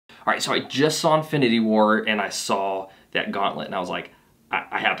All right, so I just saw Infinity War and I saw that gauntlet and I was like,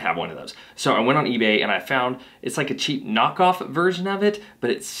 I have to have one of those. So I went on eBay and I found it's like a cheap knockoff version of it,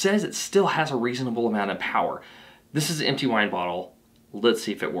 but it says it still has a reasonable amount of power. This is an empty wine bottle. Let's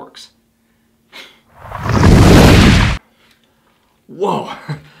see if it works. Whoa,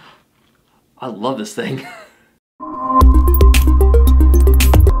 I love this thing.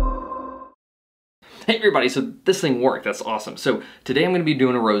 Hey everybody, so this thing worked, that's awesome. So today I'm going to be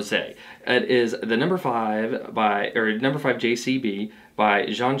doing a Rosé. It is the number 5 JCB by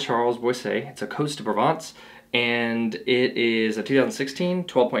Jean-Charles Boisset. It's a Coast de Provence, and it is a 2016,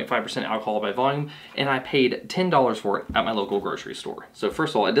 12.5% alcohol by volume, and I paid $10 for it at my local grocery store. So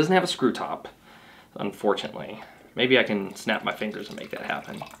first of all, it doesn't have a screw top, unfortunately. Maybe I can snap my fingers and make that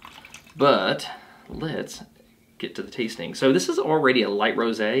happen. But let's get to the tasting. So this is already a light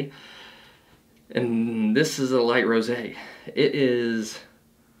rosé, and this is a light rosé. It is,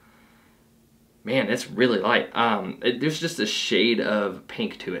 man, it's really light. There's just a shade of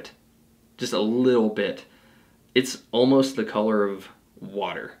pink to it, just a little bit. It's almost the color of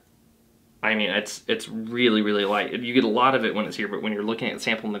water. I mean, it's really, really light. You get a lot of it when it's here, but when you're looking at the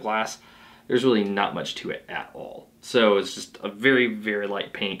sample in the glass, there's really not much to it at all. So it's just a very, very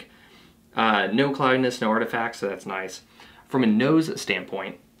light pink. No cloudiness, no artifacts, so that's nice. From a nose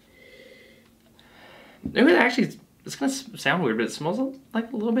standpoint, it actually, it's gonna sound weird, but it smells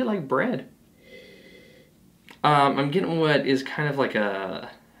like a little bit like bread. I'm getting what is kind of like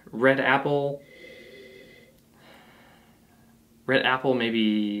a red apple, maybe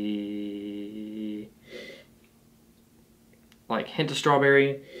like hint of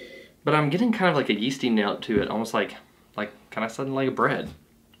strawberry, but I'm getting kind of like a yeasty note to it, almost like kind of something like a bread.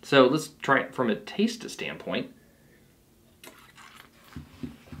 So let's try it from a taste standpoint.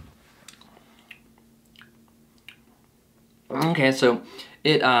 Okay, so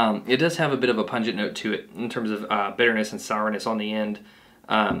it does have a bit of a pungent note to it in terms of bitterness and sourness on the end.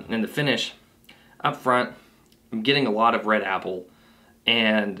 And the finish up front, I'm getting a lot of red apple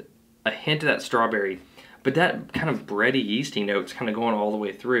and a hint of that strawberry, but that kind of bready, yeasty note's kind of going all the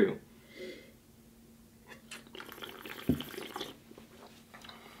way through.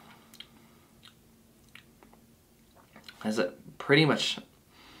 Has a pretty much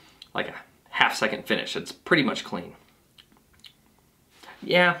like a half-second finish. It's pretty much clean.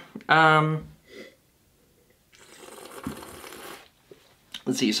 Yeah,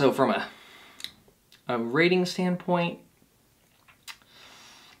 let's see, so from a rating standpoint,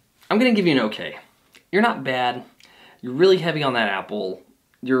 I'm gonna give you an okay. You're not bad. You're really heavy on that apple.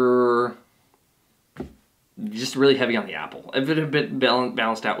 You're just really heavy on the apple. If it had been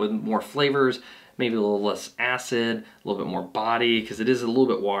balanced out with more flavors, maybe a little less acid, a little bit more body, because it is a little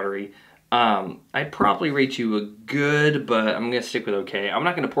bit watery. I'd probably rate you a good, but I'm going to stick with okay. I'm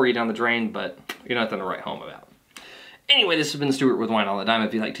not going to pour you down the drain, but you're nothing to write home about. Anyway, this has been Stuart with Wine on the Dime.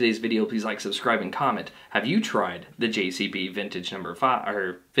 If you like today's video, please like, subscribe, and comment. Have you tried the JCB Vintage number 5,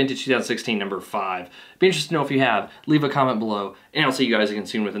 or Vintage 2016 number 5? Be interested to know if you have. Leave a comment below, and I'll see you guys again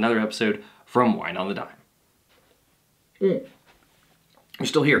soon with another episode from Wine on the Dime. You're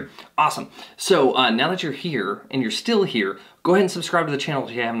still here. Awesome. So now that you're here, and you're still here, go ahead and subscribe to the channel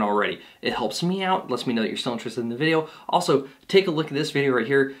if you haven't already. It helps me out, lets me know that you're still interested in the video. Also, take a look at this video right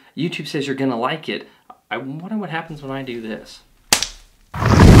here. YouTube says you're going to like it. I wonder what happens when I do this.